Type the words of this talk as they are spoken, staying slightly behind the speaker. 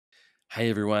Hey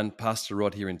everyone, Pastor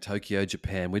Rod here in Tokyo,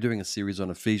 Japan. We're doing a series on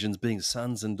Ephesians, being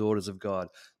sons and daughters of God,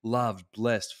 loved,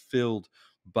 blessed, filled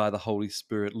by the Holy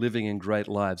Spirit, living in great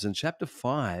lives. And chapter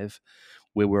 5,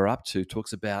 where we're up to,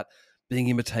 talks about being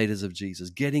imitators of Jesus,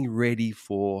 getting ready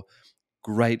for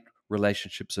great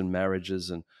relationships and marriages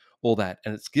and all that.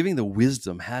 And it's giving the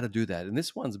wisdom how to do that. And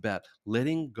this one's about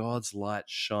letting God's light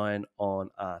shine on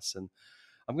us. And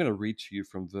I'm going to read to you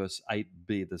from verse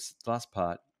 8b, this last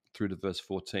part, through to verse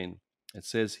 14. It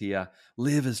says here,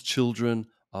 live as children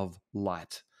of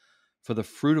light. For the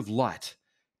fruit of light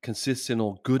consists in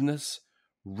all goodness,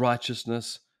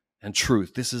 righteousness, and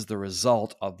truth. This is the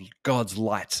result of God's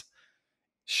light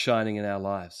shining in our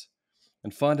lives.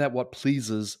 And find out what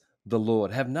pleases the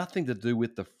Lord. Have nothing to do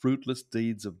with the fruitless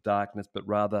deeds of darkness, but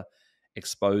rather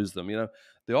expose them.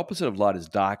 The opposite of light is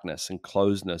darkness and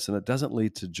closedness, and it doesn't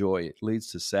lead to joy. It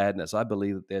leads to sadness. I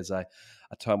believe that there's a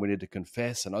time we need to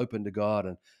confess and open to God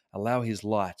and allow His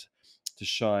light to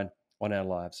shine on our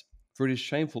lives. For it is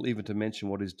shameful even to mention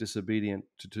what is disobedient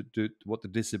to do, what the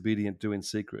disobedient do in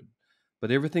secret.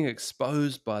 But everything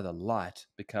exposed by the light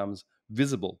becomes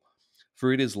visible.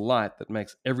 For it is light that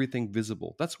makes everything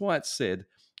visible. That's why it's said,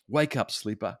 wake up,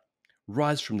 sleeper,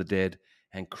 rise from the dead,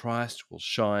 and Christ will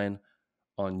shine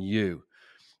on you.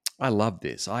 I love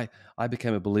this. I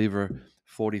became a believer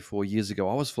 44 years ago.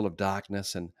 I was full of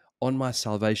darkness, and on my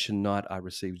salvation night, I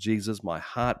received Jesus. My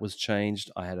heart was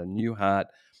changed. I had a new heart.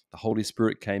 The Holy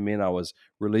Spirit came in. I was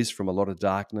released from a lot of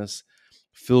darkness,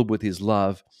 filled with His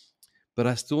love. But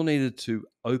I still needed to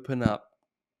open up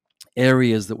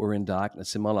areas that were in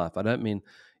darkness in my life. I don't mean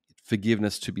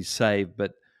forgiveness to be saved,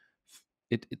 but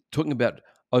talking about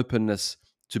openness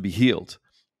to be healed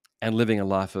and living a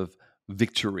life of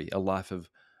victory, a life of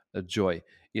joy.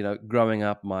 Growing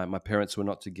up, my parents were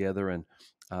not together, and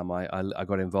I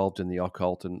got involved in the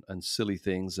occult and silly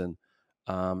things, and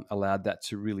allowed that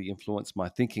to really influence my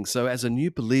thinking. So as a new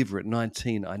believer at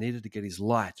 19, I needed to get His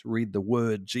light, read the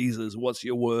Word, Jesus, what's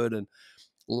your word, and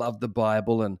love the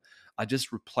Bible. And I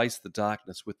just replaced the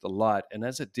darkness with the light. And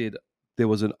as it did, there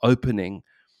was an opening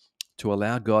to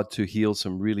allow God to heal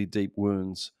some really deep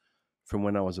wounds from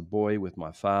when I was a boy with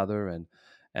my father and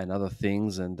other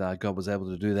things. And God was able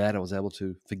to do that. I was able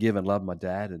to forgive and love my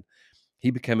dad. And he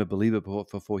became a believer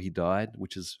before he died,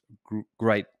 which is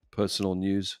great personal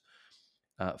news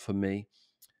for me.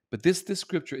 But this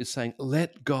scripture is saying,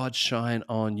 let God shine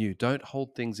on you. Don't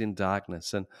hold things in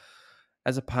darkness. And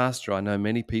as a pastor, I know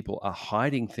many people are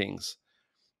hiding things,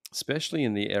 especially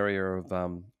in the area of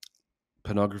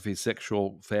pornography,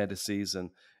 sexual fantasies,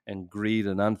 and greed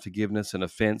and unforgiveness and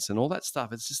offense and all that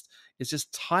stuff. It's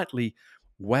just tightly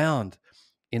wound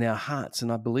in our hearts.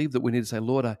 And I believe that we need to say,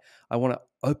 Lord, I want to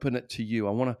open it to you.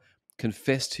 I want to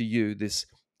confess to you this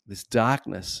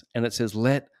darkness. And it says,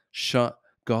 let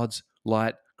God's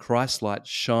light, Christ's light,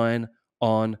 shine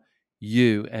on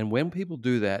you. And when people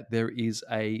do that, there is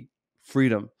a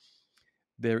freedom.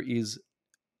 There is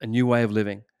a new way of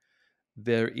living.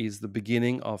 There is the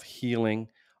beginning of healing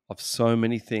of so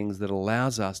many things that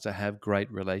allows us to have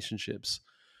great relationships.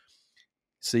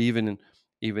 See, even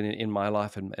in my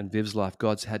life and Viv's life,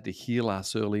 God's had to heal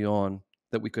us early on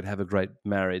that we could have a great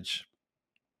marriage.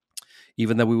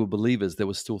 Even though we were believers, there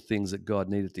were still things that God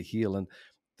needed to heal. And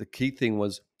the key thing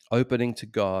was opening to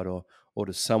God or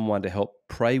to someone to help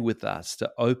pray with us to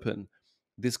open.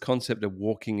 This concept of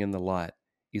walking in the light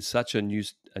is such a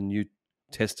New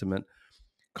Testament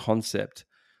concept.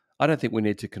 I don't think we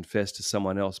need to confess to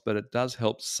someone else, but it does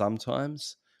help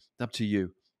sometimes. Up to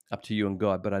you and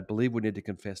God. But I believe we need to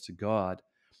confess to God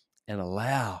and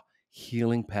allow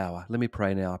healing power. Let me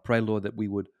pray now. I pray, Lord, that we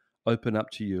would open up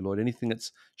to you, Lord. Anything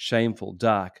that's shameful,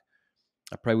 dark,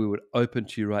 I pray we would open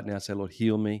to you right now. Say, Lord,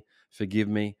 heal me, forgive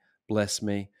me, bless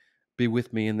me, be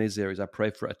with me in these areas. I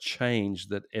pray for a change,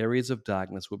 that areas of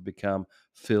darkness would become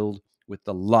filled with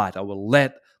the light. I will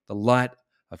let the light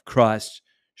of Christ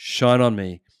shine on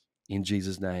me in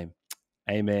Jesus' name.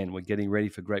 Amen. We're getting ready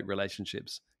for great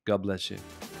relationships. God bless you.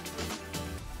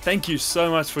 Thank you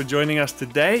so much for joining us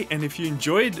today. And if you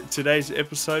enjoyed today's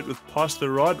episode with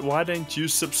Pastor Rod, why don't you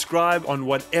subscribe on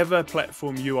whatever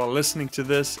platform you are listening to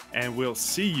this, and we'll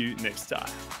see you next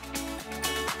time.